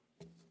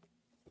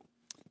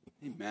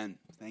Amen.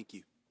 Thank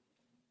you.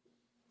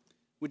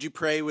 Would you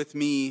pray with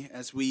me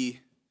as we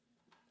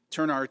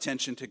turn our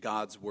attention to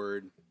God's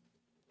word?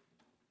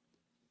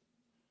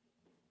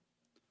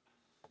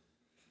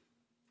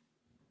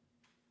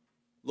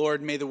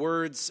 Lord, may the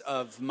words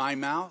of my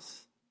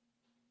mouth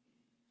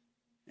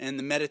and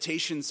the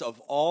meditations of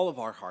all of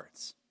our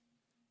hearts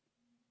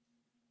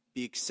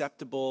be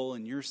acceptable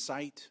in your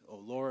sight, O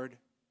Lord,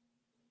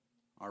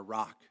 our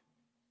rock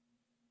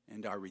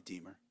and our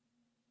Redeemer.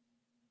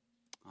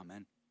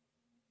 Amen.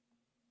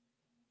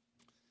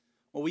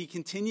 Well, we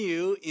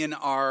continue in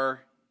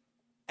our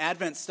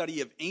Advent study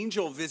of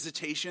angel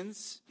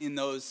visitations in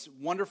those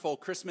wonderful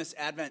Christmas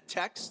Advent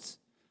texts.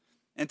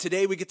 And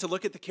today we get to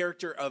look at the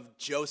character of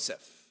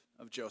Joseph.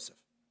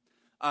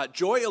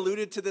 Joy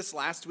alluded to this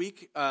last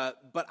week,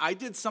 but I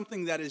did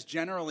something that is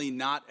generally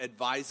not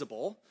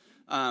advisable,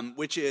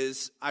 which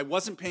is I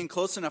wasn't paying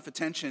close enough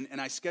attention, and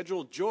I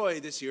scheduled Joy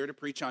this year to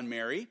preach on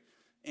Mary,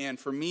 and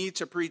for me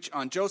to preach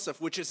on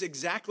Joseph, which is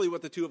exactly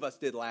what the two of us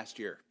did last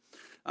year.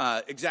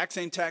 Exact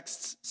same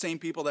texts, same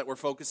people that we're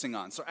focusing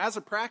on. So as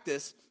a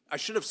practice, I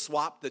should have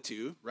swapped the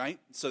two, right?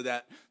 So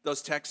that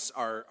those texts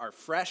are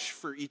fresh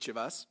for each of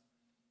us.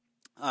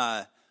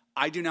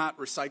 I do not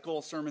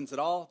recycle sermons at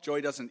all.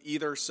 Joy doesn't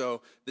either.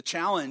 So the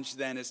challenge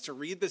then is to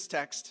read this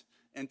text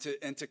and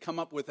to come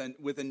up with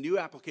a new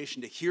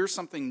application, to hear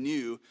something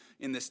new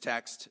in this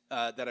text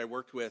that I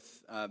worked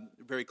with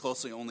very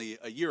closely only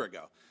a year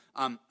ago.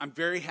 I'm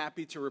very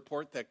happy to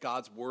report that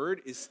God's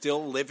word is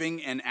still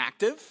living and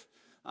active.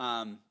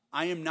 I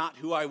am not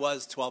who I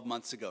was 12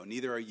 months ago.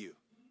 Neither are you.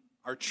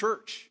 Our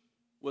church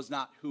was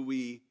not who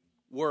we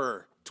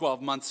were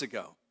 12 months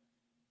ago.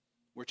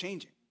 We're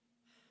changing.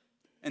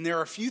 And there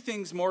are a few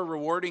things more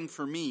rewarding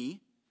for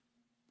me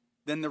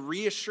than the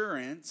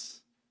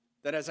reassurance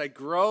that as I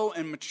grow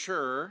and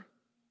mature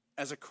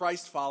as a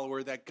Christ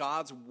follower, that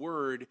God's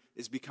word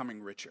is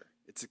becoming richer.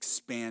 It's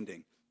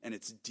expanding, and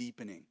it's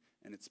deepening,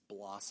 and it's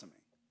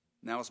blossoming.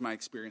 And that was my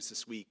experience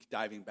this week,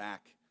 diving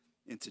back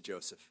into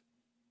Joseph.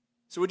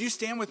 So would you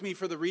stand with me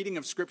for the reading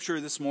of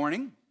Scripture this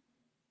morning?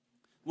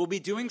 We'll be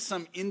doing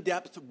some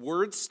in-depth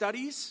word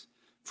studies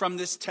from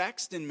this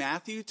text in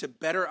Matthew to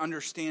better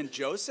understand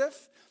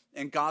Joseph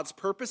and God's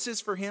purposes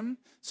for him.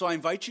 So I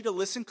invite you to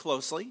listen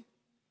closely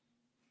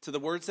to the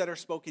words that are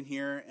spoken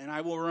here, and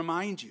I will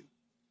remind you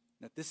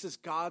that this is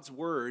God's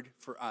word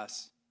for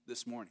us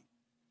this morning.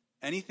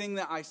 Anything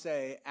that I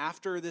say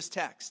after this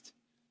text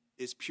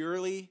is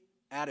purely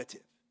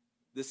additive.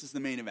 This is the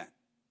main event.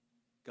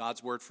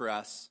 God's word for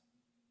us,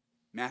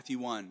 Matthew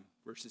 1,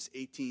 verses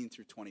 18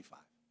 through 25.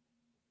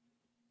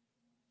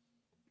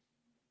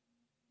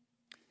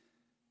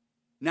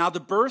 Now the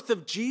birth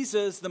of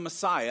Jesus, the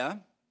Messiah,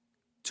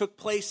 took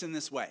place in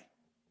this way.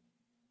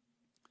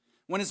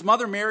 When his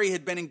mother Mary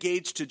had been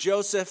engaged to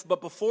Joseph, but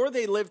before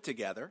they lived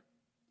together,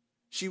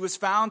 she was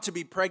found to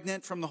be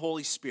pregnant from the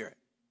Holy Spirit.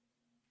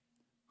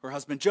 Her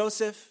husband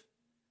Joseph,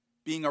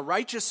 being a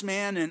righteous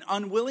man and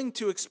unwilling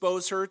to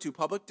expose her to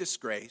public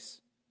disgrace,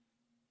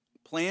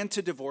 planned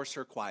to divorce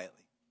her quietly.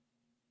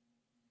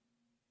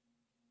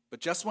 But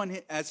just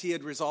as he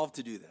had resolved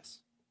to do this,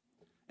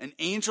 an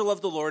angel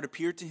of the Lord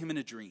appeared to him in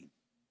a dream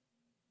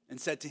and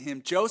said to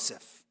him,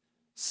 Joseph,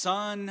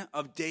 son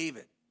of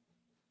David,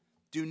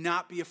 do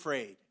not be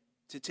afraid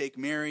to take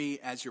Mary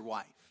as your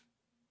wife,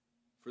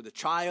 for the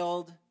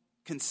child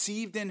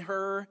conceived in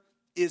her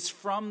is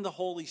from the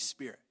Holy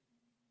Spirit.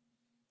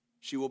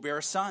 She will bear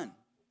a son,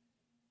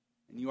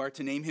 and you are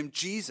to name him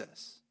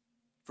Jesus,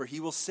 for he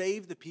will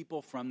save the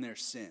people from their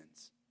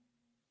sins.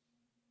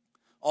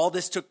 All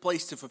this took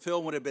place to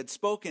fulfill what had been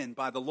spoken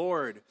by the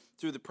Lord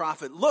through the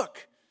prophet.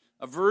 Look,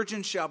 a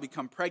virgin shall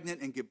become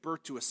pregnant and give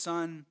birth to a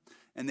son,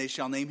 and they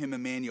shall name him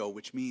Emmanuel,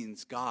 which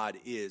means God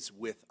is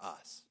with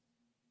us.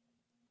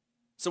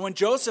 So when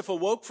Joseph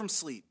awoke from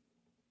sleep,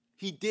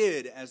 he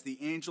did as the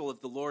angel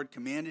of the Lord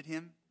commanded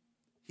him.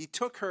 He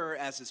took her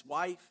as his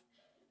wife,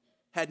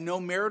 had no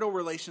marital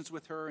relations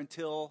with her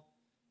until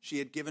she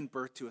had given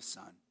birth to a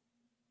son,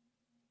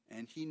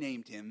 and he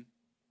named him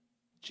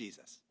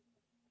Jesus.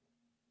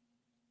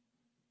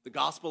 The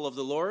gospel of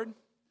the Lord.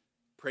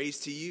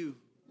 Praise to you,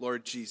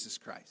 Lord Jesus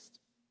Christ.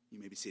 You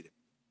may be seated.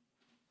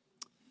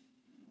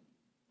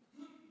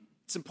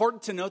 It's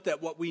important to note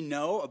that what we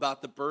know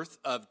about the birth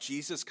of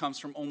Jesus comes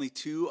from only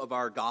two of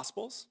our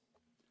Gospels.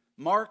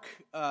 Mark,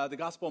 the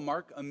Gospel of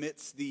Mark,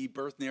 omits the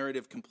birth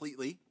narrative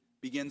completely,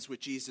 begins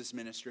with Jesus'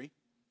 ministry.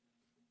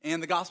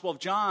 And the Gospel of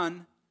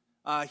John,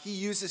 he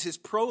uses his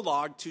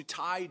prologue to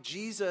tie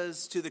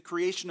Jesus to the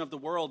creation of the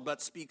world,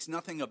 but speaks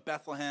nothing of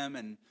Bethlehem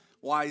and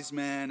wise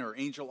men or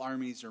angel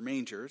armies or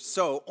mangers.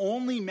 So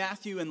only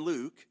Matthew and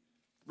Luke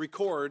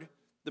record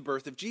the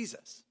birth of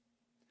Jesus.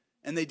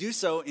 And they do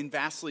so in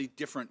vastly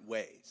different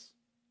ways.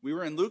 We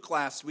were in Luke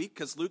last week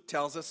because Luke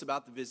tells us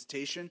about the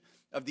visitation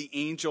of the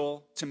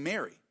angel to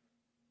Mary.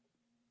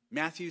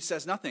 Matthew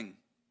says nothing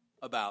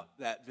about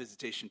that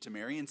visitation to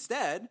Mary.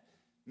 Instead,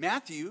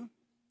 Matthew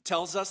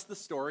tells us the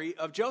story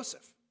of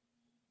Joseph.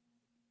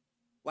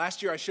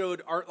 Last year I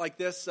showed art like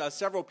this,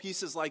 several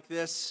pieces like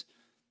this,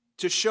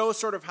 to show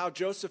sort of how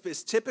Joseph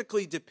is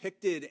typically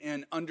depicted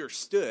and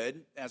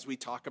understood as we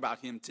talk about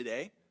him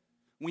today.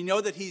 We know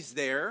that he's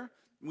there.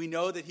 We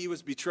know that he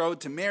was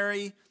betrothed to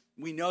Mary.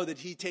 We know that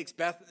he takes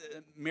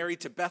Mary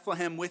to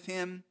Bethlehem with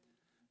him.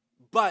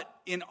 But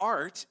in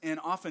art,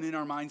 and often in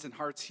our minds and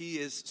hearts, he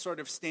is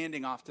sort of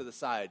standing off to the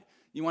side.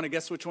 You want to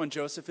guess which one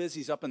Joseph is?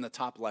 He's up in the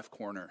top left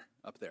corner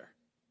up there.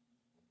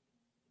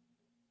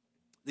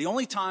 The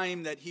only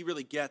time that he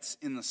really gets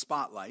in the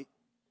spotlight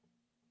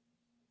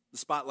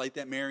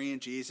that Mary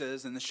and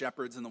Jesus and the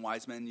shepherds and the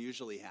wise men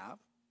usually have,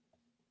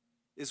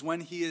 is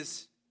when he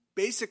is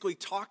basically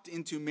talked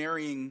into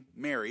marrying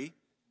Mary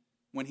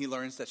when he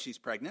learns that she's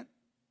pregnant.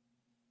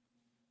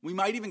 We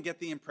might even get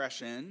the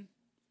impression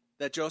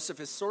that Joseph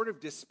is sort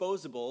of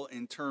disposable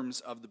in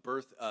terms of the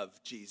birth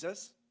of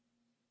Jesus,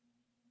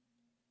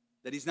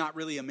 that he's not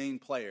really a main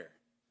player.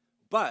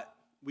 But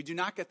we do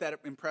not get that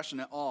impression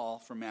at all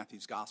from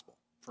Matthew's gospel.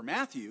 For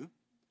Matthew,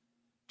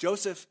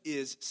 Joseph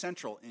is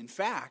central. In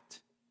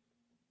fact,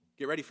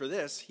 get ready for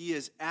this, he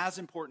is as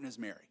important as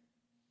Mary.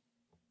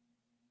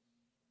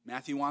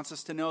 Matthew wants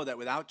us to know that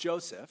without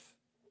Joseph's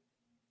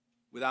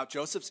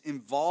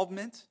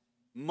involvement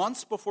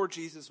months before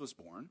Jesus was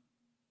born,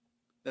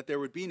 that there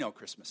would be no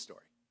Christmas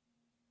story.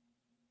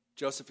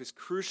 Joseph is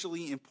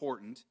crucially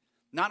important,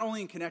 not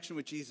only in connection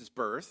with Jesus'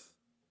 birth,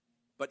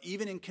 but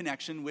even in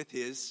connection with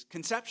his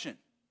conception.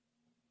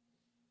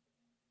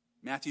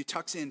 Matthew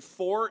tucks in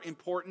 4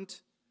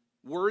 important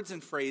words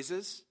and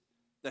phrases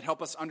that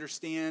help us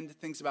understand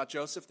things about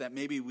Joseph that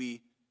maybe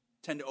we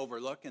tend to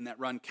overlook and that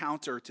run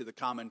counter to the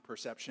common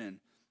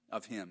perception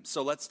of him.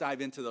 So let's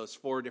dive into those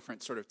 4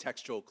 different sort of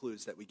textual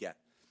clues that we get.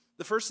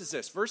 The first is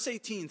this. Verse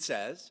 18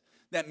 says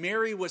that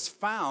Mary was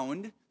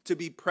found to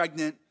be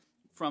pregnant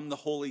from the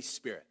Holy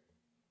Spirit.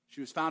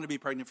 She was found to be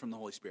pregnant from the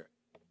Holy Spirit.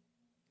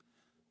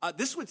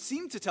 This would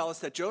seem to tell us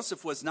that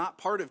Joseph was not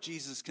part of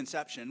Jesus'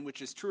 conception,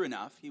 which is true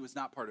enough. He was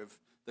not part of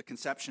the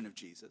conception of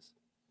Jesus.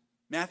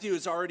 Matthew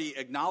has already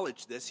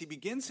acknowledged this. He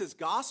begins his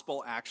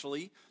gospel,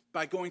 actually,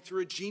 by going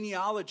through a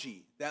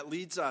genealogy that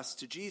leads us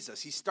to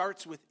Jesus. He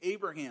starts with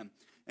Abraham,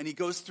 and he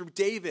goes through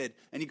David,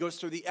 and he goes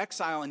through the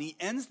exile, and he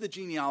ends the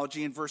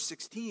genealogy in verse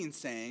 16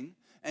 saying,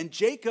 "And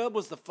Jacob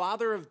was the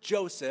father of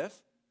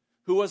Joseph,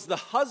 who was the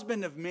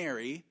husband of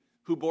Mary,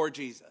 who bore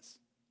Jesus,"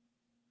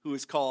 who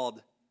is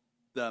called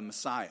the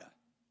Messiah.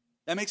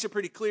 That makes it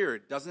pretty clear,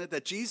 doesn't it,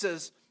 that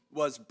Jesus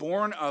was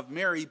born of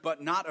Mary,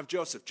 but not of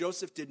Joseph.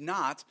 Joseph did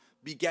not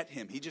beget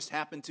him. He just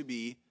happened to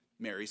be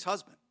Mary's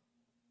husband.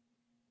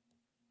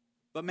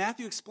 But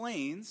Matthew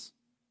explains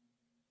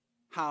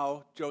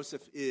how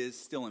Joseph is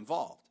still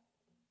involved.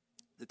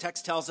 The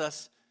text tells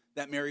us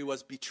that Mary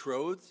was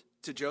betrothed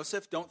to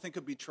Joseph. Don't think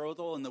of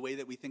betrothal in the way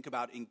that we think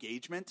about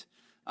engagement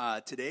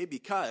today,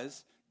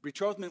 because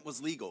betrothment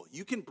was legal.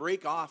 You can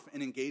break off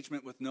an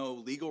engagement with no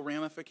legal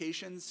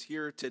ramifications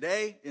here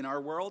today in our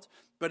world,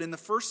 but in the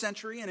first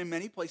century and in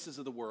many places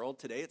of the world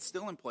today, it's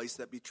still in place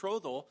that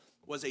betrothal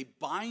was a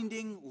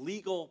binding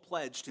legal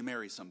pledge to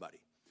marry somebody.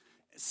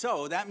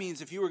 So that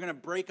means if you were going to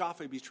break off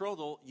a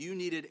betrothal, you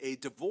needed a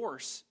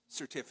divorce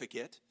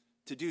certificate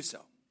to do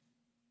so.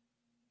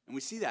 And we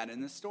see that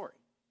in this story.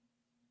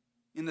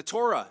 In the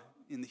Torah,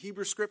 in the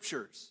Hebrew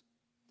Scriptures,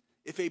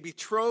 if a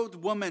betrothed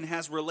woman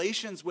has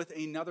relations with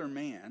another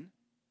man,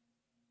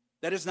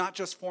 that is not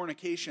just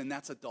fornication,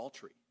 that's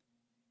adultery.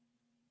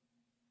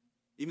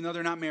 Even though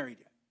they're not married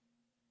yet.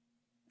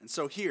 And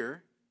so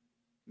here,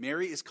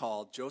 Mary is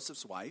called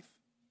Joseph's wife,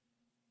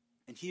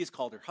 and he is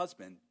called her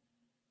husband.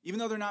 Even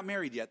though they're not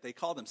married yet, they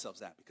call themselves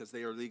that because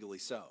they are legally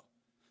so.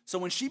 So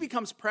when she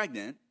becomes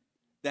pregnant,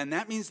 then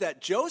that means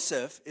that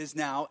Joseph is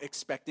now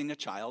expecting a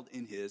child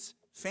in his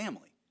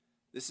family.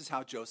 This is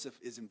how Joseph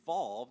is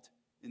involved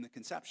in the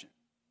conception.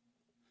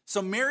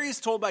 So Mary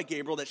is told by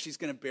Gabriel that she's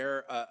going to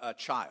bear a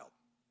child.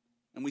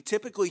 And we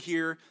typically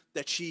hear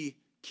that she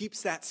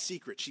keeps that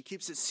secret. She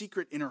keeps it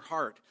secret in her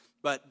heart.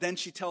 But then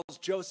she tells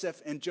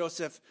Joseph, and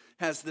Joseph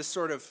has this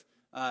sort of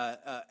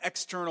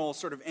external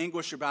sort of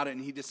anguish about it,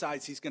 and he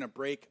decides he's going to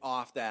break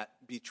off that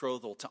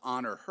betrothal to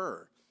honor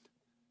her.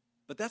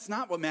 But that's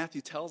not what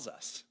Matthew tells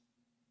us.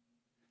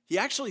 He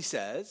actually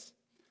says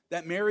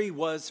that Mary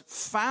was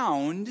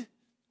found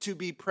to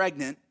be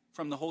pregnant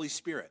from the Holy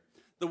Spirit.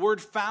 The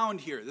word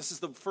found here, this is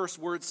the first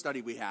word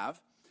study we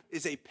have,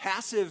 is a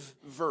passive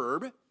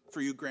verb for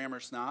you grammar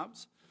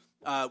snobs,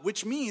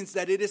 which means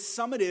that it is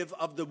summative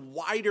of the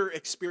wider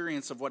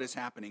experience of what is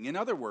happening. In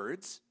other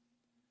words,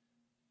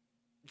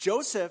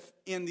 Joseph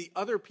and the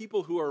other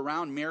people who are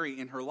around Mary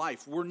in her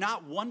life were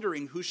not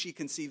wondering who she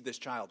conceived this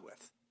child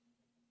with.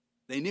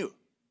 They knew.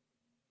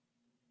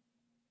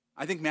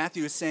 I think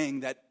Matthew is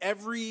saying that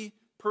every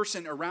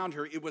person around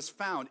her, it was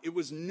found, it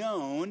was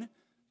known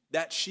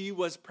that she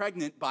was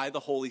pregnant by the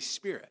Holy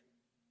Spirit.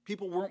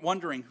 People weren't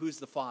wondering who's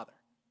the father.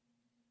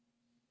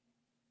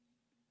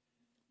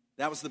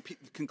 That was the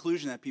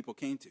conclusion that people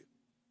came to.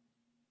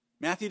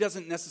 Matthew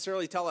doesn't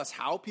necessarily tell us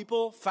how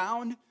people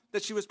found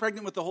that she was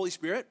pregnant with the Holy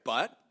Spirit,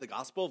 but the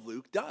Gospel of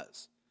Luke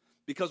does.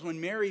 Because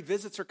when Mary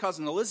visits her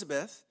cousin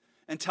Elizabeth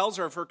and tells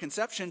her of her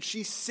conception,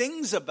 she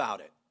sings about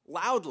it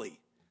loudly.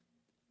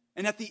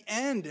 And at the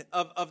end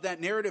of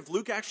that narrative,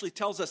 Luke actually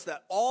tells us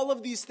that all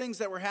of these things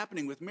that were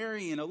happening with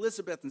Mary and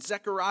Elizabeth and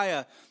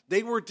Zechariah,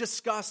 they were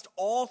discussed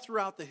all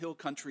throughout the hill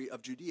country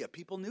of Judea.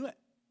 People knew it.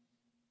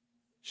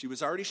 She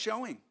was already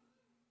showing.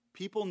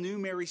 People knew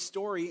Mary's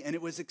story, and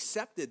it was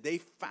accepted. They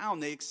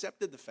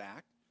accepted the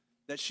fact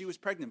that she was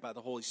pregnant by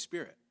the Holy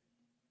Spirit.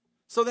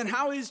 So then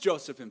how is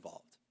Joseph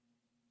involved?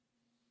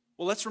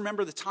 Well, let's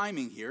remember the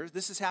timing here.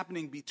 This is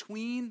happening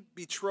between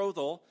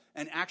betrothal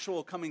and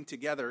actual coming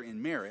together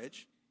in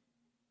marriage.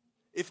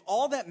 If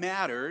all that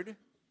mattered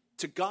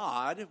to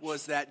God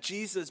was that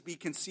Jesus be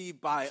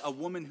conceived by a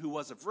woman who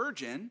was a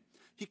virgin,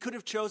 he could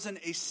have chosen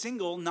a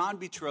single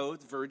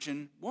non-betrothed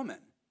virgin woman.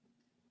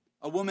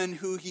 A woman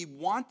who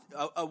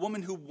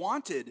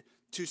wanted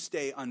to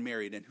stay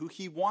unmarried and who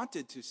he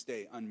wanted to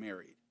stay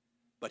unmarried.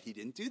 But he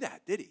didn't do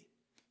that, did he?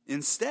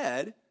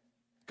 Instead,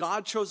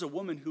 God chose a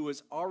woman who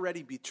was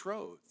already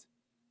betrothed,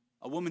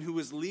 a woman who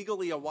was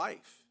legally a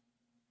wife,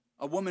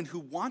 a woman who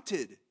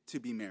wanted to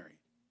be married.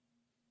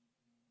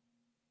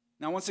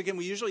 Now, once again,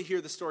 we usually hear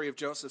the story of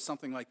Joseph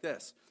something like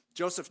this.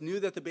 Joseph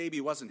knew that the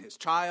baby wasn't his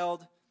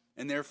child,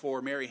 and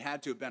therefore Mary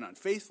had to have been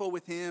unfaithful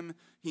with him.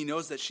 He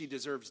knows that she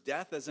deserves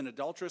death as an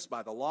adulteress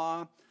by the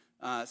law,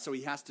 so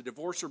he has to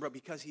divorce her. But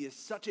because he is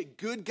such a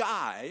good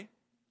guy,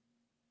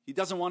 he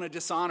doesn't want to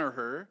dishonor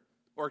her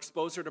or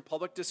expose her to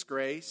public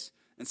disgrace,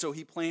 and so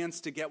he plans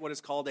to get what is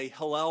called a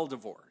Hillel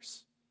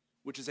divorce,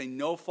 which is a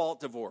no-fault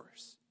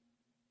divorce.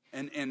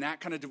 And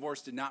that kind of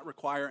divorce did not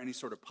require any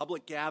sort of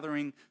public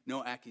gathering,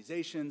 no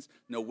accusations,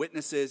 no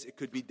witnesses. It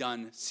could be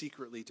done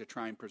secretly to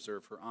try and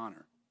preserve her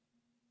honor.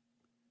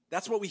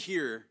 That's what we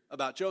hear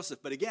about Joseph.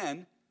 But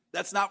again,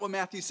 that's not what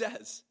Matthew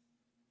says.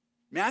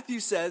 Matthew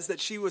says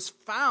that she was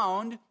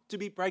found to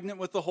be pregnant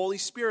with the Holy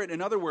Spirit.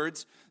 In other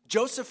words,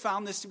 Joseph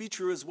found this to be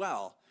true as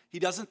well. He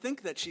doesn't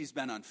think that she's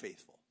been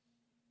unfaithful.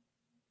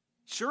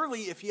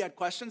 Surely, if he had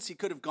questions, he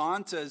could have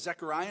gone to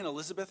Zechariah and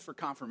Elizabeth for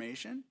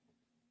confirmation.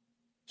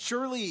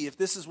 Surely, if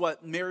this is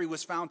what Mary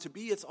was found to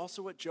be, it's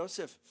also what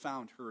Joseph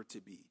found her to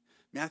be.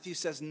 Matthew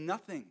says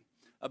nothing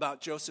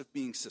about Joseph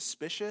being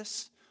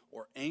suspicious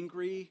or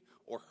angry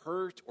or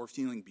hurt or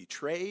feeling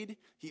betrayed.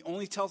 He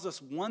only tells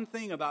us one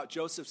thing about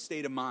Joseph's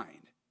state of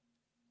mind.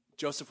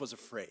 Joseph was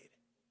afraid.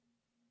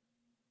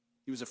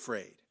 He was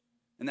afraid.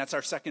 And that's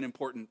our second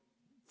important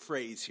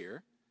phrase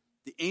here.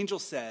 The angel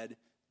said,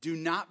 "Do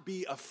not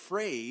be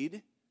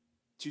afraid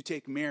to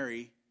take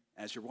Mary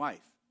as your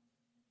wife."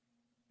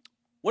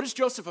 What is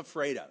Joseph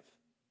afraid of?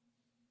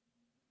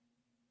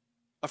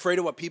 Afraid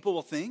of what people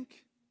will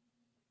think?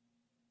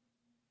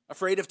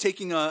 Afraid of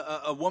taking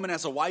a woman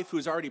as a wife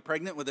who's already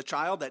pregnant with a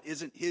child that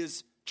isn't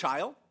his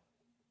child,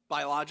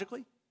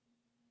 biologically?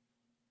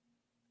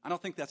 I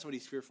don't think that's what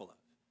he's fearful of.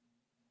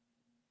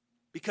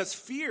 Because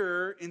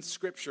fear in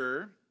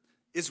Scripture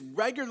is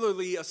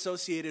regularly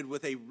associated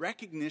with a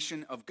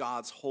recognition of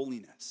God's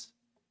holiness.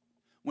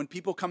 When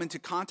people come into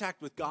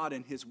contact with God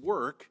and his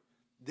work,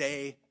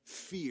 they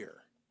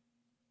fear.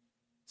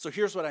 So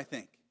here's what I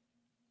think.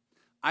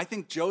 I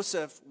think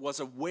Joseph was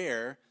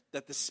aware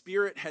that the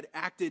Spirit had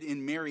acted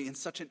in Mary in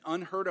such an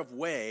unheard of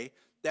way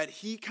that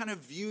he kind of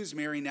views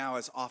Mary now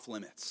as off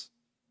limits.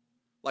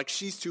 Like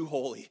she's too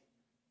holy.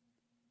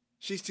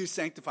 She's too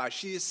sanctified.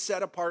 She is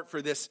set apart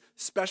for this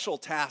special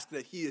task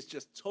that he is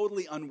just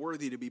totally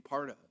unworthy to be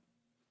part of.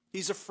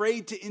 He's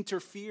afraid to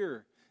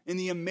interfere in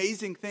the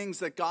amazing things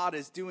that God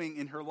is doing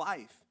in her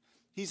life.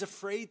 He's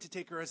afraid to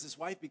take her as his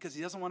wife because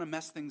he doesn't want to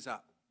mess things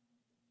up.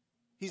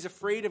 He's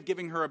afraid of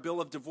giving her a bill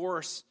of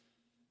divorce.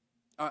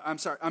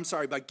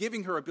 By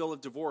giving her a bill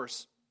of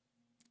divorce,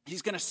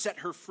 he's going to set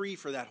her free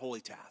for that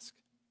holy task.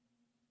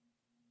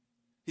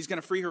 He's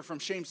going to free her from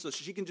shame so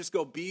she can just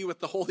go be with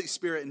the Holy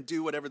Spirit and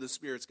do whatever the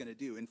Spirit's going to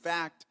do. In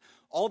fact,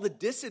 all the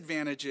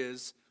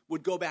disadvantages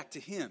would go back to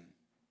him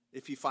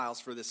if he files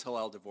for this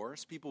Hillel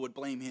divorce. People would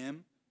blame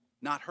him,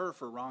 not her,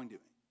 for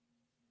wrongdoing.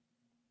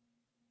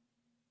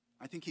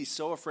 I think he's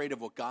so afraid of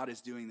what God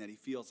is doing that he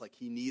feels like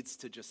he needs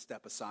to just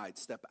step aside,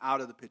 step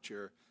out of the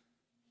picture,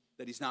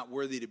 that he's not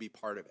worthy to be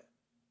part of it.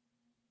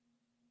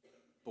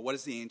 But what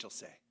does the angel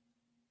say?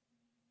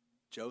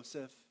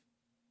 Joseph,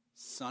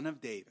 son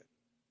of David,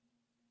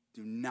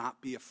 do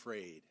not be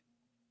afraid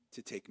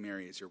to take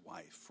Mary as your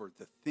wife, for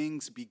the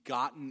things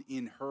begotten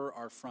in her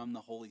are from the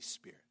Holy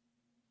Spirit,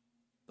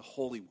 the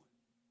Holy One.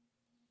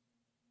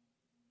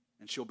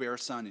 And she'll bear a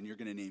son, and you're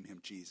going to name him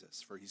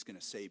Jesus, for he's going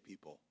to save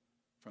people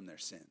from their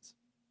sins.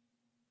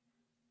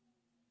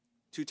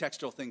 Two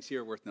textual things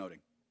here worth noting.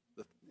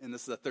 And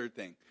this is the third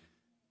thing.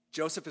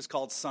 Joseph is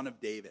called son of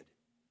David.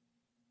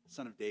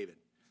 Son of David.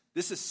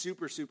 This is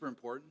super, super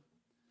important.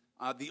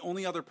 The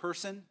only other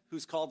person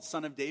who's called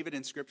son of David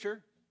in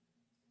Scripture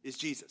is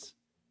Jesus.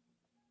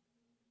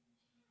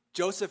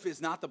 Joseph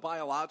is not the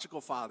biological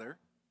father,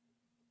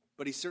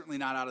 but he's certainly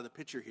not out of the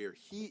picture here.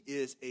 He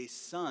is a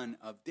son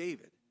of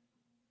David.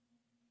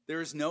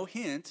 There is no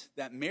hint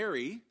that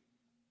Mary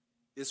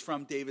is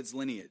from David's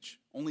lineage.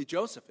 Only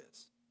Joseph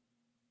is.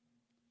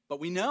 But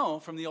we know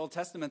from the Old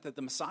Testament that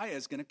the Messiah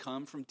is going to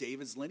come from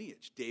David's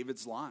lineage,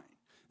 David's line.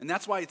 And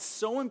that's why it's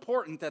so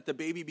important that the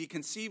baby be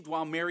conceived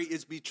while Mary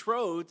is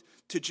betrothed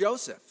to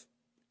Joseph.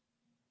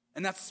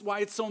 And that's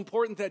why it's so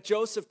important that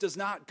Joseph does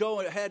not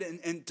go ahead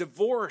and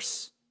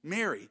divorce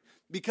Mary.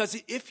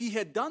 Because if he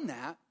had done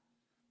that,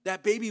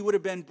 that baby would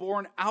have been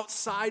born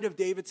outside of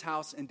David's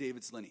house and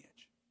David's lineage.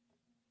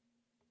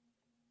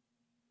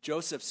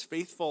 Joseph's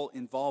faithful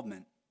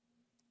involvement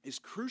is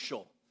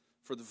crucial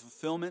for the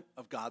fulfillment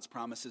of God's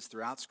promises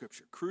throughout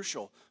Scripture.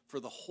 Crucial for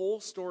the whole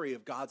story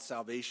of God's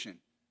salvation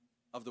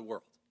of the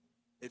world.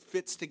 It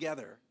fits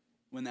together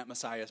when that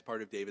Messiah is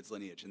part of David's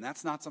lineage. And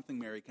that's not something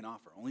Mary can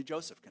offer. Only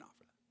Joseph can offer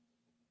that.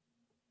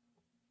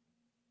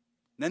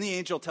 And then the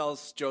angel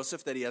tells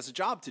Joseph that he has a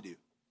job to do.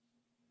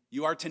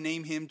 You are to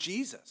name him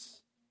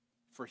Jesus,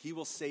 for he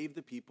will save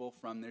the people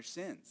from their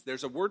sins.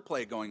 There's a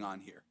wordplay going on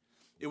here.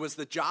 It was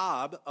the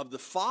job of the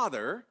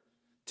father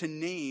to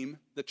name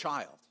the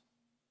child.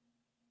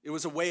 It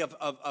was a way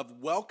of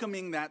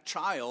welcoming that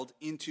child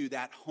into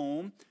that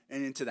home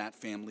and into that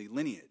family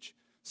lineage.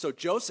 So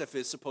Joseph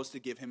is supposed to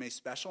give him a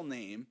special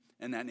name,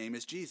 and that name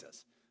is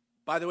Jesus.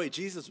 By the way,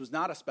 Jesus was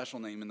not a special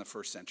name in the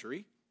first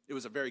century. It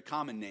was a very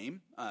common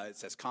name.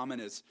 It's as common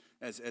as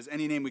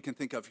any name we can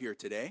think of here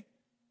today.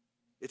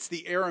 It's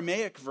the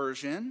Aramaic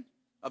version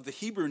of the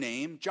Hebrew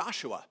name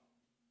Joshua,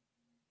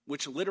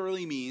 which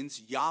literally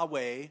means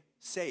Yahweh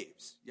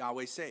saves.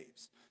 Yahweh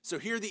saves. So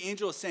here the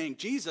angel is saying,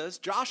 Jesus,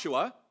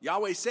 Joshua,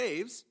 Yahweh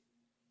saves,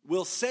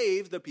 will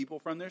save the people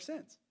from their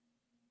sins.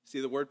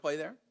 See the wordplay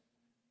there?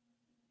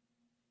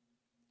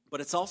 But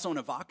it's also an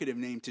evocative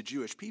name to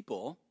Jewish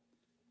people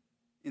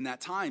in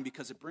that time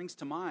because it brings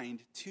to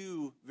mind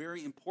two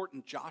very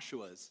important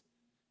Joshuas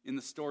in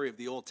the story of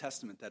the Old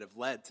Testament that have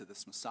led to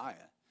this Messiah.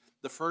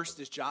 The first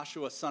is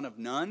Joshua, son of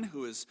Nun,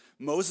 who is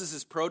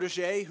Moses'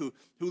 protege, who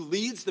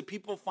leads the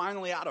people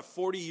finally out of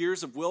 40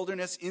 years of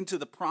wilderness into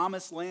the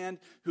promised land,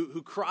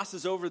 who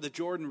crosses over the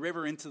Jordan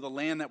River into the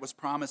land that was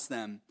promised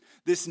them.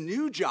 This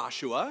new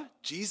Joshua,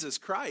 Jesus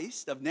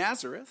Christ of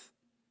Nazareth,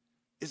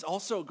 is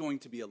also going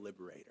to be a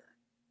liberator.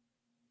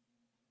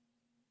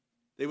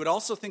 They would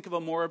also think of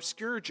a more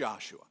obscure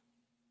Joshua,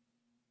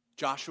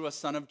 Joshua,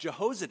 son of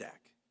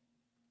Jehozadak,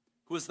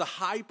 who was the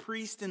high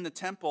priest in the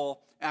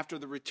temple after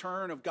the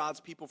return of God's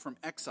people from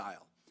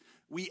exile.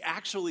 We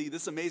actually,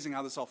 this is amazing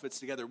how this all fits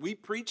together. We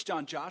preached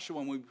on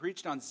Joshua and we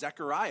preached on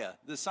Zechariah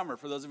this summer,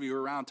 for those of you who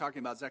are around talking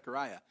about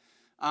Zechariah.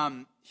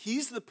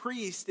 He's the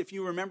priest, if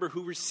you remember,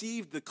 who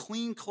received the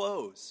clean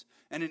clothes.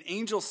 And an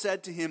angel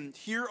said to him,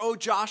 "Hear, O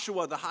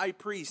Joshua, the high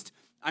priest,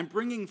 I'm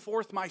bringing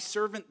forth my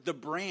servant, the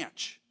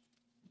branch,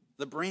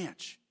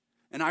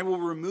 and I will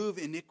remove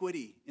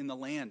iniquity in the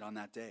land on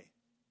that day,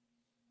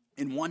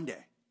 in one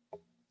day.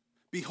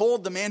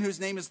 Behold, the man whose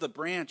name is the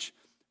branch,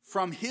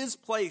 from his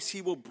place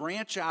he will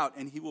branch out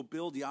and he will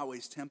build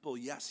Yahweh's temple.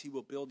 Yes, he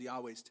will build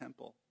Yahweh's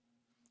temple.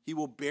 He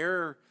will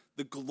bear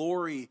the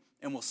glory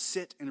and will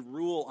sit and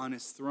rule on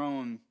his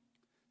throne.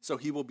 So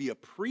he will be a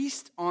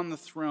priest on the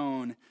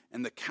throne,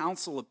 and the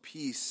counsel of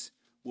peace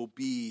will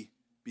be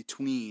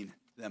between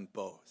them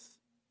both."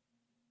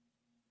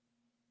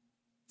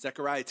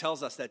 Zechariah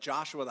tells us that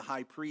Joshua the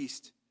high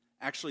priest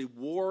actually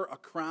wore a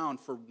crown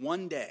for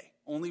one day,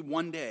 only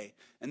one day.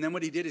 And then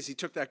what he did is he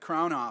took that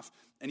crown off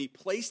and he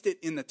placed it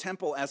in the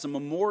temple as a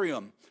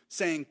memoriam,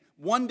 saying,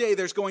 one day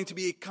there's going to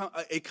be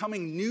a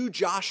coming new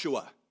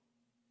Joshua,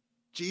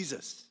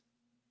 Jesus.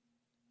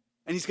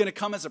 And he's going to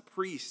come as a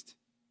priest.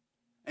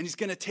 And he's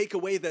going to take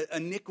away the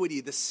iniquity,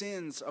 the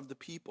sins of the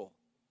people.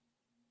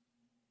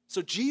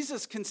 So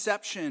Jesus'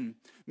 conception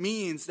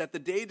means that the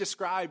day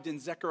described in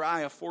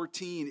Zechariah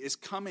 14 is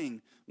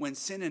coming when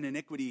sin and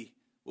iniquity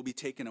will be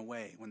taken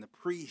away, when the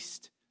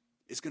priest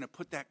is going to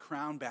put that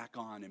crown back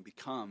on and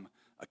become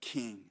a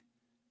king,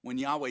 when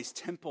Yahweh's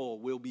temple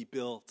will be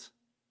built,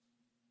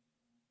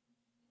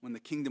 when the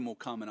kingdom will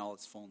come in all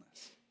its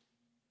fullness.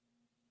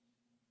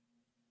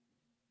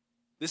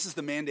 This is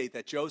the mandate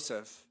that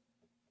Joseph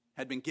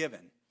had been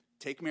given.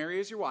 Take Mary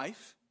as your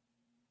wife.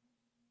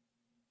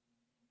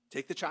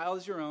 Take the child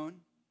as your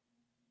own.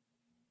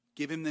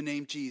 Give him the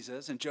name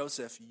Jesus. And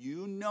Joseph,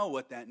 you know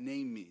what that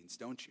name means,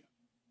 don't you?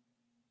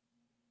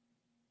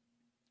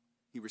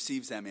 He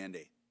receives that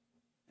mandate,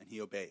 and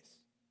he obeys.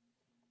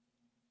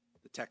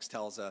 The text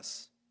tells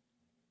us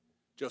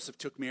Joseph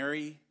took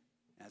Mary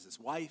as his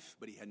wife,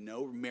 but he had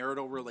no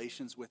marital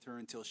relations with her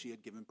until she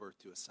had given birth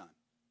to a son.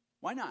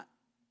 Why not?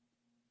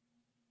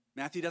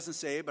 Matthew doesn't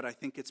say, but I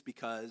think it's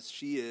because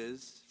she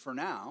is, for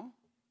now,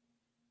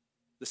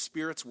 the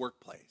Spirit's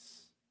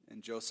workplace.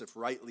 And Joseph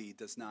rightly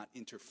does not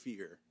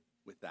interfere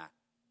with that.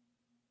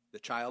 The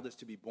child is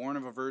to be born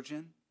of a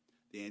virgin.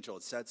 The angel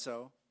had said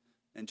so.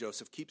 And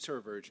Joseph keeps her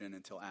a virgin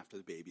until after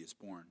the baby is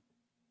born.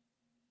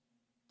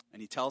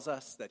 And he tells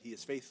us that he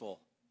is faithful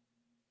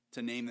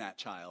to name that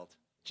child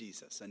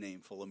Jesus, a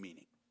name full of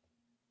meaning.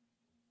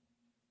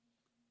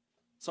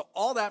 So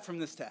all that from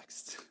this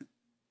text.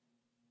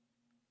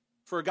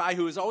 For a guy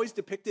who is always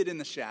depicted in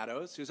the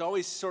shadows, who's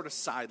always sort of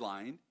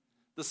sidelined,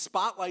 the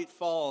spotlight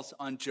falls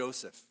on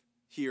Joseph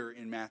here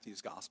in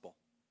Matthew's gospel,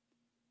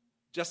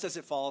 just as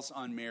it falls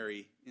on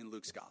Mary in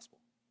Luke's gospel.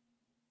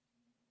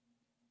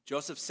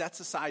 Joseph sets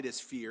aside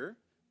his fear,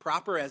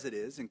 proper as it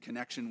is, in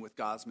connection with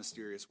God's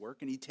mysterious work,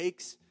 and he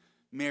takes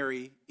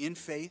Mary in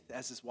faith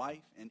as his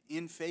wife, and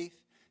in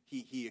faith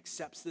he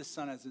accepts this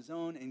son as his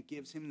own and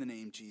gives him the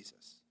name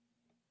Jesus.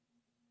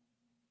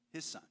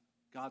 His son,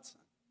 God's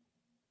son.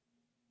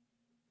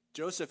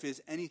 Joseph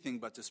is anything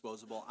but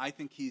disposable. I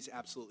think he's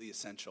absolutely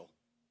essential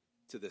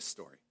to this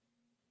story.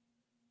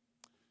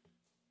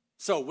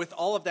 So, with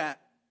all of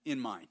that in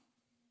mind,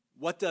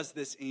 what does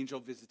this angel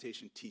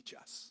visitation teach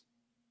us?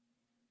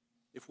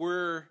 If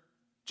we're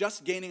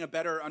just gaining a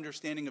better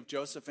understanding of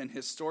Joseph and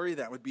his story,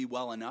 that would be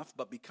well enough.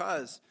 But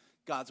because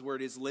God's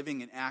word is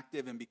living and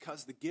active, and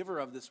because the giver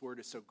of this word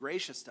is so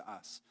gracious to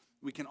us,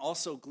 we can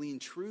also glean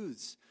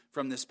truths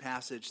from this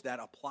passage that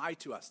apply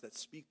to us, that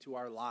speak to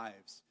our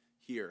lives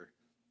here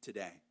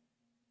today.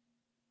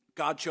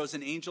 God chose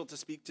an angel to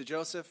speak to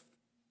Joseph,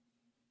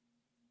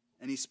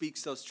 and he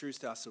speaks those truths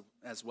to us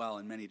as well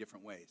in many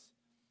different ways.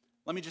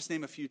 Let me just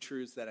name a few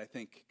truths that I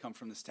think come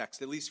from this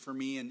text, at least for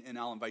me, and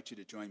I'll invite you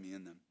to join me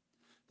in them.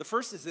 The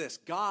first is this: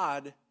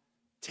 God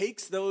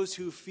takes those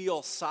who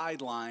feel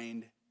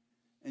sidelined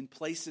and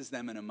places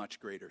them in a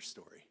much greater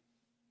story.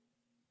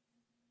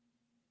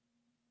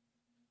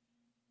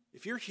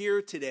 If you're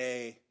here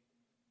today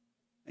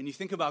and you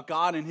think about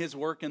God and his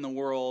work in the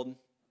world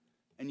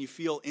and you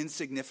feel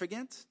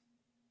insignificant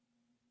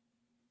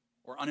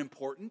or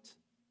unimportant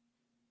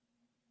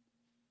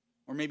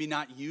or maybe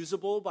not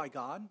usable by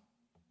God,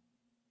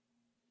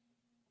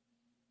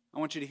 I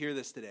want you to hear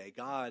this today.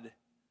 God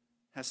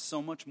has so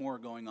much more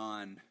going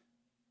on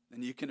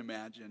than you can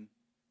imagine,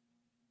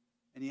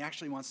 and he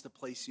actually wants to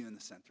place you in the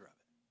center of it.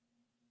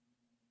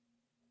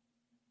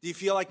 Do you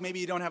feel like maybe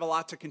you don't have a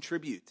lot to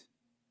contribute?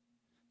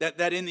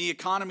 That in the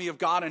economy of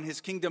God and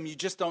his kingdom, you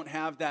just don't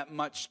have that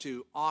much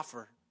to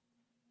offer?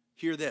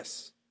 Hear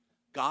this: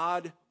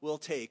 God will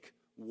take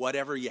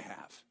whatever you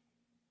have.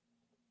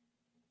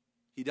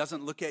 He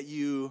doesn't look at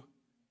you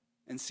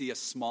and see a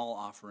small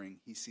offering.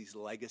 He sees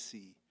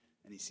legacy,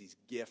 and he sees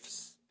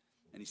gifts,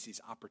 and he sees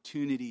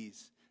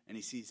opportunities, and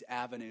he sees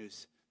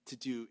avenues to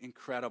do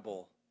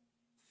incredible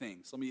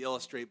things. Let me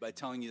illustrate by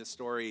telling you the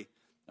story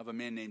of a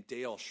man named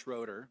Dale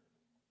Schroeder.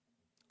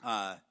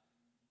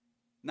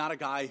 Not a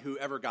guy who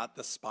ever got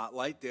the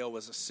spotlight. Dale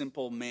was a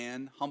simple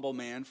man, humble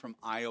man from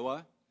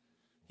Iowa.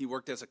 He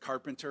worked as a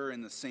carpenter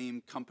in the same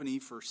company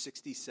for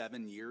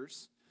 67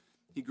 years.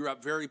 He grew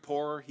up very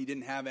poor. He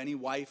didn't have any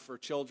wife or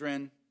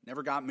children,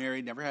 never got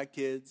married, never had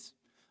kids.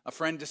 A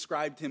friend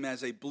described him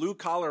as a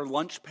blue-collar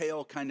lunch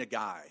pail kind of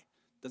guy.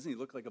 Doesn't he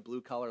look like a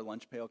blue-collar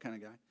lunch pail kind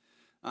of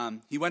guy?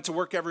 He went to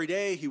work every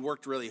day. He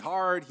worked really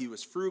hard. He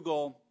was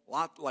frugal,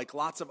 like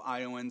lots of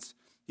Iowans.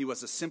 He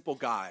was a simple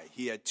guy.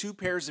 He had 2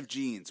 pairs of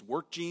jeans,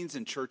 work jeans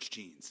and church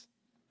jeans.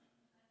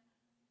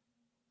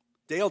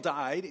 Dale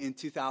died in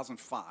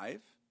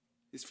 2005.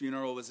 His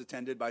funeral was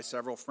attended by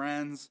several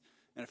friends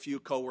and a few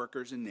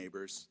coworkers and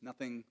neighbors.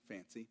 Nothing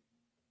fancy.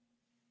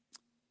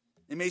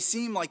 It may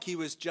seem like he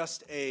was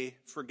just a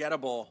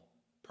forgettable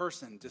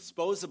person,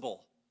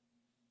 disposable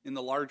in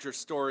the larger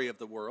story of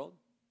the world.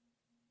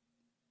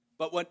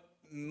 But what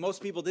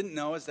most people didn't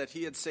know is that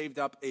he had saved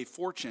up a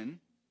fortune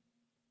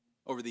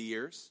over the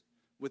years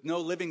with no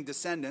living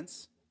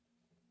descendants.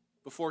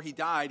 Before he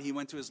died, he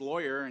went to his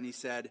lawyer and he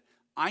said,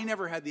 "I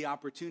never had the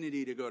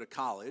opportunity to go to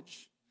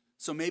college,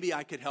 so maybe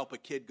I could help a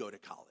kid go to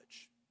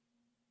college."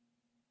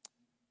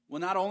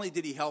 Well, not only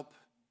did he help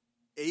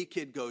a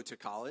kid go to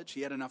college,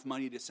 he had enough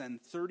money to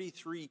send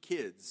 33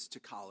 kids to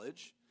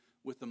college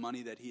with the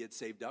money that he had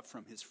saved up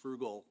from his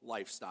frugal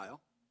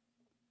lifestyle.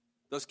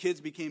 Those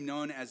kids became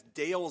known as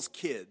Dale's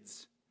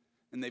kids,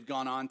 and they've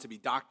gone on to be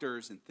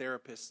doctors and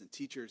therapists and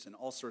teachers and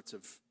all sorts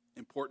of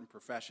important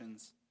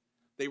professions.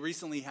 They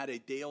recently had a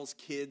Dale's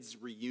Kids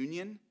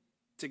reunion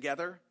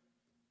together,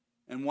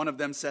 and one of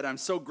them said, "I'm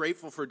so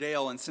grateful for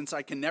Dale, and since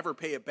I can never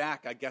pay it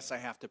back, I guess I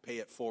have to pay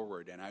it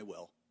forward, and I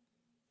will."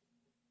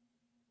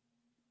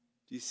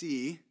 Do you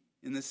see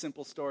in this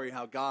simple story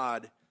how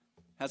God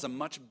has a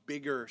much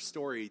bigger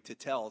story to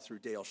tell through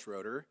Dale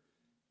Schroeder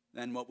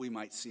than what we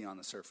might see on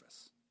the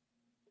surface?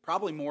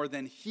 Probably more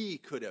than he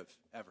could have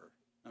ever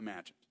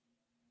imagined.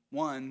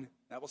 One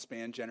that will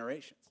span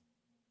generations.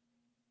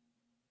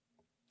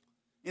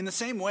 In the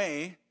same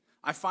way,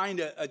 I find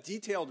a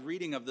detailed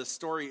reading of the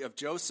story of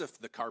Joseph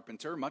the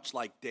carpenter, much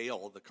like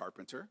Dale the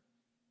carpenter.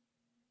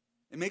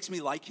 It makes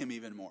me like him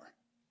even more.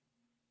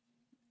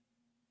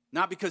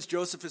 Not because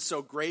Joseph is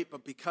so great,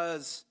 but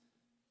because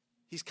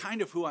he's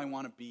kind of who I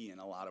want to be in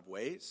a lot of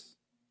ways.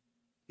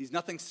 He's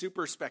nothing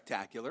super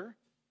spectacular.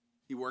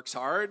 He works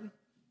hard.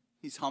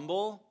 He's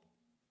humble.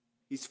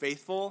 He's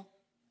faithful.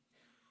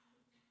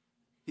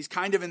 He's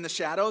kind of in the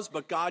shadows,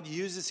 but God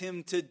uses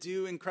him to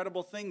do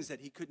incredible things that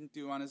he couldn't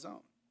do on his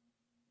own.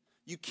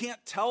 You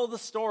can't tell the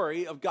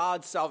story of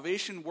God's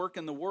salvation work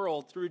in the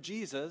world through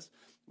Jesus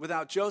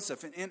without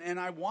Joseph, and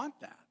I want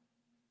that.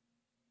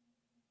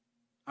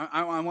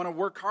 I want to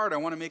work hard. I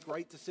want to make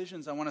right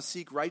decisions. I want to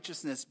seek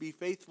righteousness, be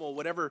faithful.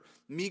 Whatever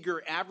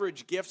meager,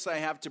 average gifts I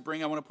have to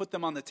bring, I want to put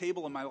them on the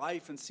table in my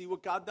life and see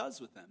what God does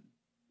with them.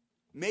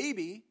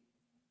 Maybe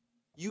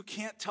You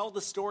can't tell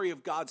the story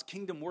of God's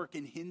kingdom work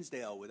in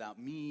Hinsdale without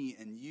me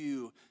and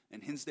you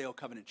and Hinsdale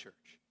Covenant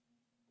Church.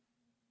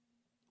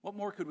 What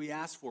more could we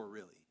ask for,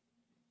 really?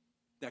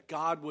 That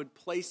God would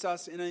place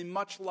us in a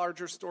much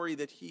larger story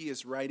that he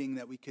is writing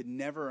that we could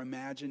never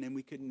imagine and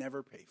we could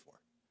never pay for.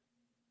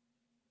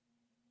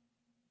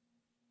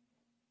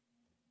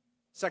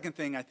 Second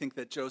thing I think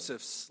that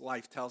Joseph's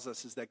life tells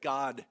us is that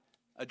God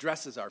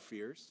addresses our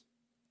fears.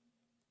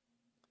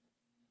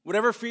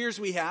 Whatever fears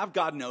we have,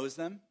 God knows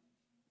them.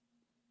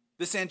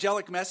 This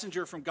angelic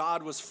messenger from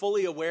God was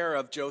fully aware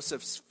of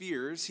Joseph's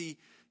fears. He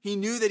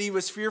knew that he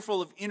was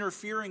fearful of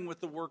interfering with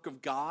the work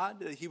of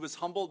God, that he was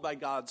humbled by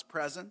God's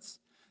presence,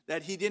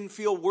 that he didn't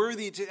feel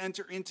worthy to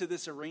enter into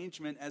this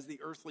arrangement as the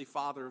earthly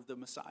father of the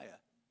Messiah.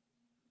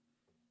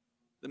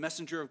 The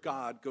messenger of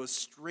God goes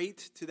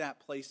straight to that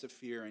place of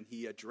fear and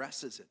he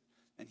addresses it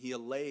and he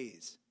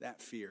allays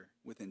that fear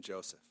within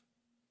Joseph.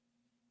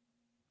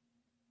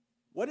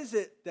 What is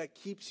it that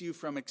keeps you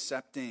from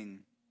accepting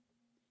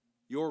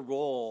your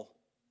role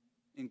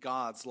in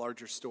God's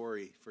larger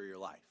story for your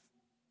life?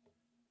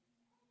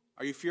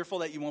 Are you fearful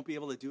that you won't be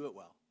able to do it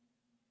well?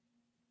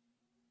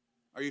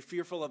 Are you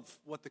fearful of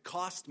what the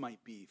cost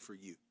might be for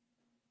you?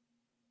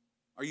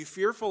 Are you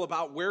fearful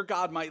about where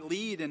God might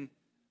lead and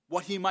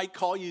what he might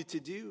call you to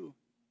do?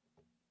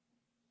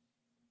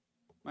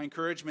 My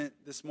encouragement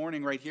this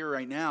morning, right here,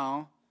 right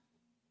now,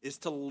 is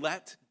to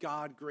let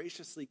God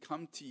graciously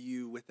come to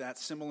you with that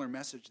similar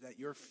message that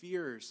your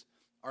fears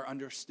are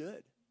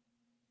understood,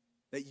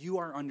 that you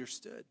are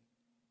understood.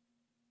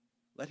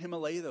 Let him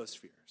allay those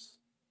fears.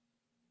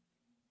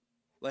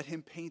 Let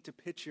him paint a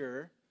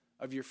picture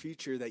of your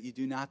future that you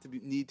do not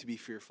need to be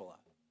fearful of.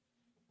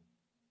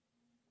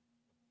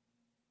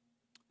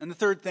 And the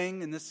third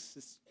thing, and this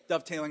is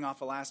dovetailing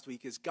off of last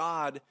week, is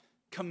God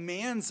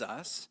commands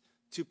us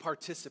to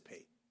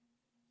participate.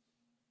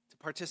 To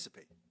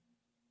participate.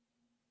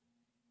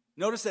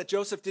 Notice that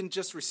Joseph didn't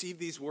just receive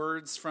these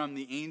words from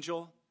the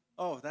angel.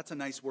 Oh, that's a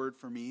nice word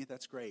for me.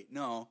 That's great.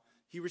 No,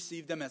 he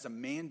received them as a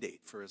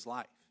mandate for his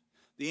life.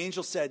 The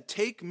angel said,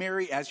 take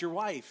Mary as your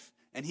wife.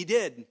 And he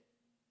did.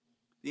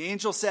 The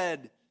angel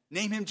said,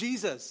 name him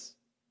Jesus.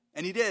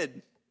 And he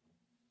did.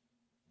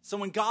 So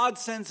when God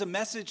sends a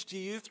message to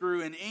you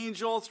through an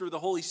angel, through the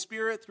Holy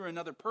Spirit, through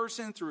another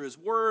person, through his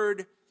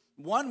word,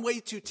 one way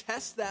to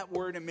test that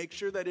word and make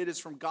sure that it is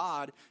from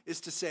God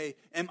is to say,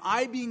 am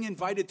I being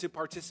invited to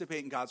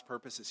participate in God's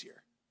purposes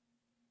here?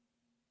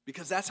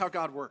 Because that's how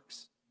God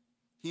works.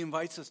 He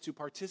invites us to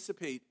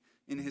participate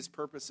in his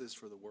purposes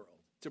for the world,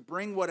 to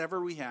bring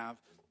whatever we have,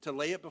 to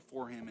lay it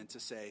before him and to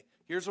say,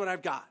 here's what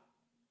I've got.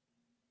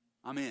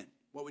 I'm in.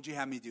 What would you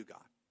have me do,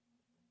 God?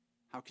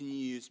 How can you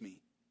use me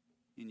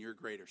in your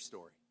greater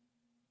story?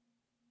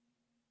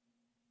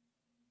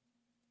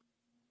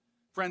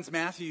 Friends,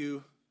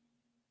 Matthew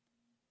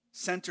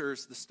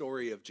centers the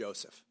story of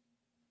Joseph.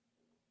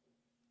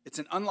 It's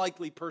an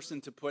unlikely person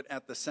to put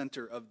at the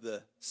center of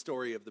the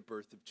story of the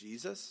birth of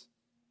Jesus,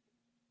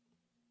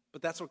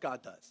 but that's what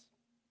God does.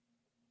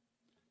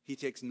 He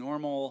takes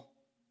normal,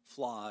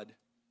 flawed,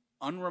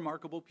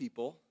 unremarkable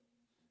people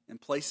and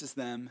places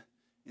them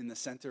in the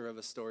center of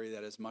a story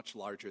that is much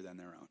larger than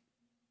their own.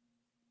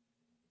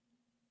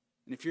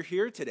 And if you're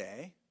here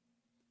today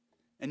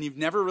and you've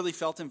never really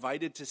felt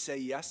invited to say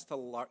yes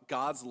to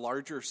God's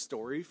larger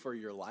story for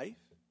your life,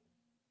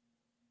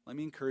 let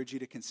me encourage you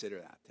to consider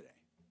that today.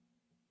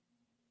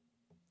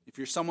 If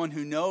you're someone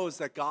who knows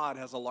that God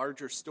has a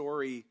larger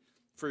story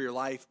for your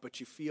life, but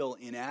you feel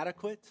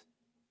inadequate,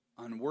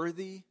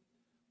 unworthy,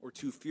 or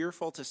too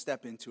fearful to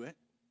step into it,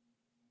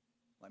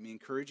 let me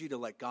encourage you to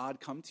let God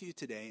come to you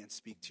today and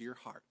speak to your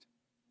heart.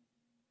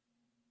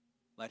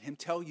 Let him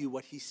tell you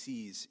what he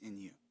sees in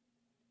you.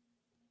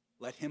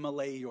 Let him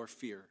allay your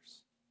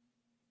fears.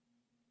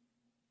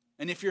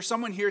 And if you're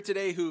someone here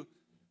today who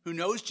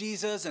knows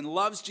Jesus and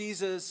loves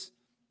Jesus,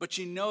 but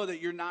you know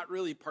that you're not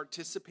really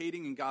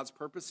participating in God's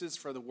purposes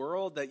for the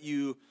world, that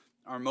you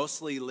are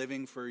mostly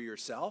living for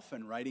yourself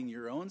and writing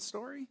your own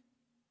story,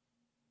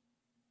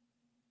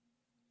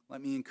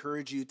 let me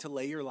encourage you to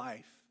lay your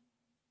life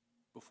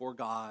before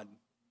God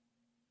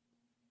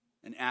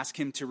and ask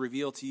him to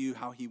reveal to you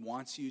how he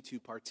wants you to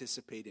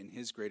participate in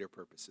his greater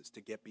purposes,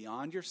 to get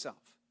beyond yourself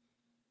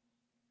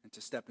and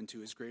to step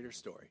into his greater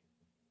story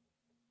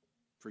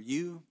for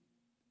you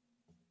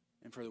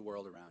and for the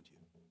world around you.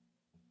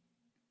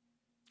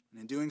 And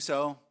in doing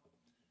so,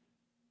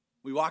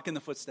 we walk in the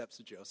footsteps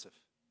of Joseph,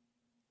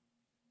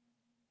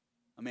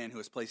 a man who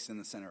was placed in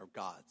the center of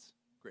God's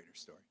greater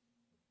story.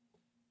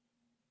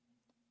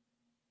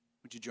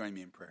 Would you join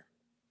me in prayer?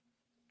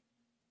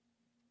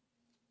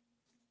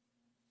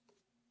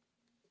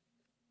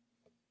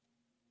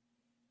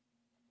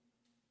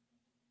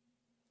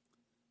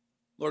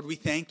 Lord, we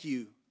thank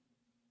you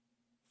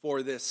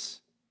for this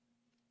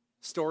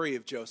story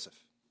of Joseph.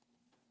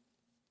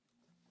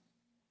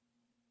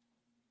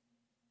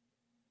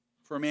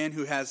 For a man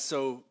who has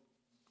so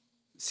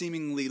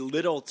seemingly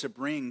little to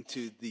bring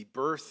to the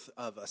birth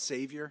of a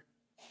Savior,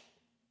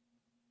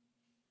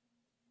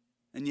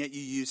 and yet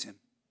you use him.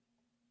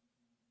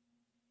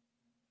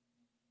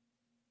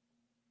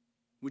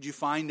 Would you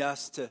find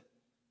us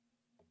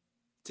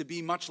to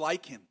be much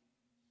like him,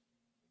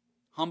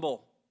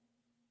 humble,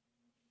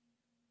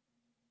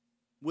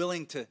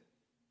 willing to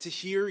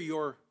hear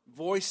your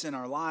voice in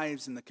our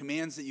lives and the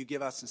commands that you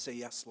give us and say,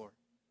 yes, Lord.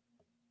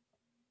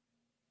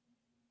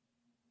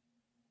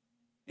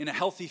 In a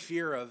healthy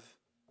fear of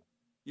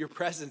your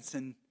presence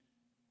and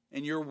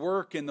your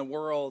work in the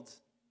world,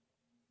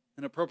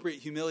 an appropriate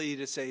humility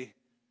to say,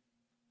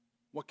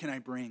 what can I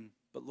bring?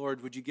 But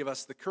Lord, would you give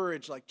us the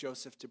courage, like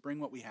Joseph, to bring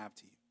what we have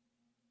to you?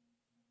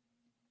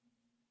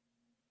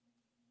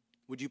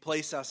 Would you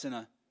place us in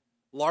a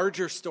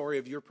larger story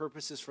of your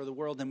purposes for the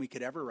world than we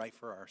could ever write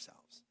for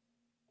ourselves?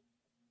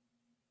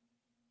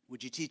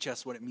 Would you teach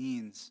us what it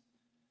means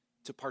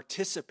to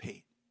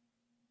participate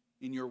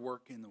in your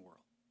work in the world?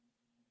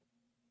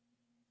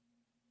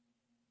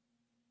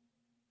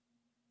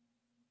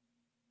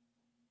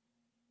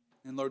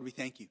 And Lord, we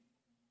thank you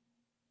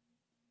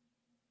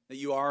that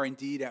you are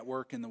indeed at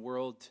work in the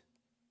world,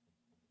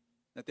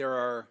 that there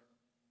are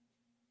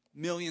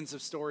millions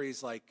of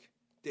stories like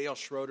Dale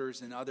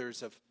Schroeder's and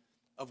others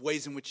of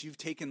ways in which you've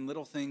taken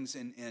little things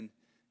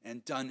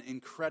and done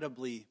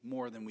incredibly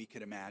more than we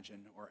could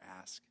imagine or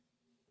ask.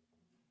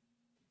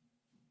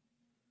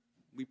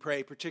 We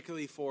pray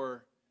particularly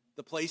for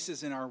the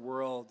places in our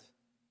world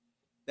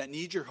that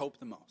need your hope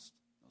the most,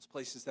 those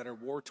places that are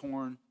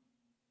war-torn,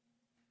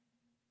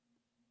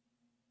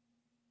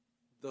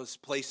 those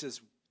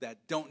places that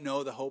don't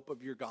know the hope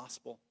of your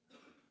gospel.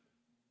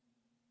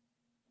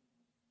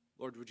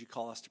 Lord, would you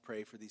call us to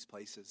pray for these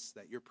places,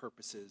 that your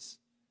purposes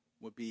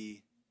would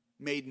be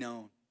made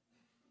known?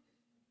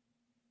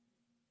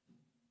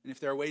 And if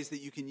there are ways that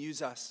you can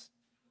use us,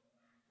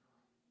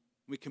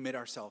 we commit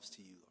ourselves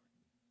to you, Lord.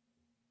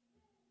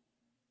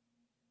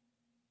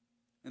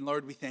 And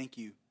Lord, we thank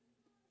you.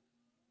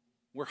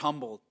 We're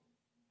humbled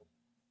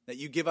that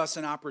you give us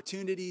an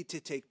opportunity to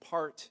take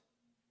part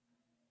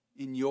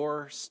in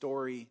your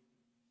story,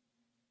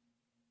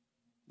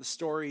 the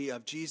story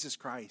of Jesus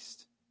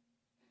Christ,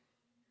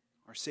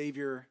 our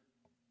Savior,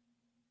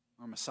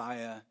 our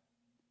Messiah,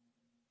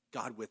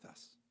 God with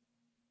us,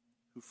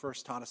 who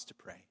first taught us to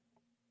pray,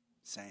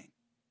 saying,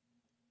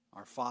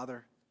 Our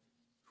Father,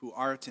 who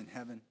art in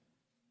heaven,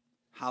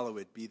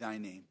 hallowed be thy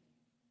name.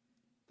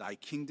 Thy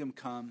kingdom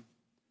come,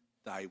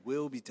 thy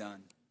will be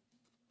done,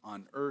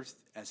 on earth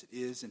as it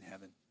is in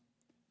heaven.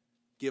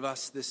 Give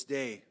us this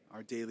day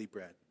our daily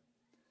bread,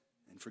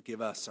 and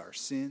forgive us our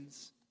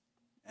sins,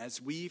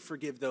 as we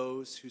forgive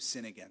those who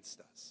sin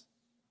against us.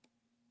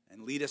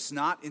 And lead us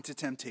not into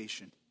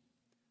temptation,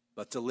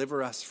 but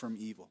deliver us from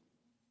evil.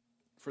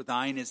 For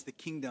thine is the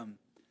kingdom,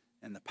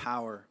 and the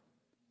power,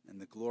 and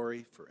the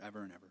glory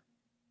forever and ever.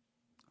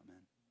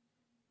 Amen.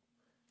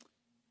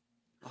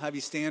 I'll have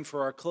you stand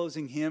for our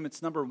closing hymn.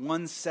 It's number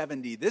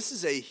 170. This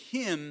is a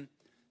hymn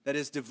that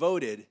is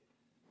devoted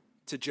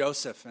to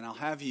Joseph. And I'll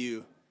have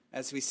you,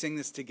 as we sing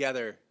this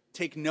together,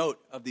 take note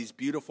of these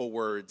beautiful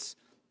words,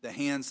 the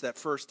hands that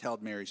first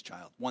held Mary's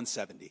child.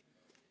 170.